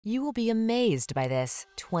You will be amazed by this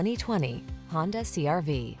 2020 Honda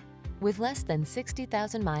CR-V. With less than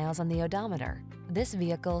 60,000 miles on the odometer, this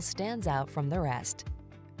vehicle stands out from the rest.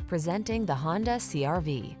 Presenting the Honda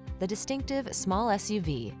CR-V, the distinctive small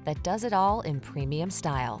SUV that does it all in premium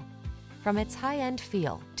style. From its high-end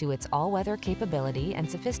feel to its all-weather capability and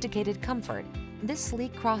sophisticated comfort, this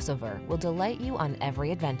sleek crossover will delight you on every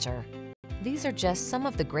adventure. These are just some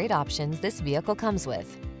of the great options this vehicle comes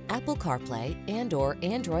with: Apple CarPlay and/or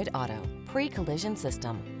Android Auto, pre-collision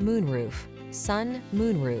system, moonroof, sun,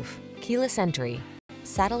 moonroof, keyless entry,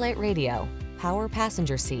 satellite radio, power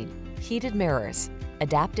passenger seat, heated mirrors,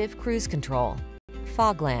 adaptive cruise control,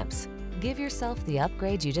 fog lamps. Give yourself the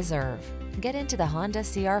upgrade you deserve. Get into the Honda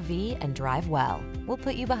CR-V and drive well. We'll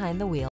put you behind the wheel.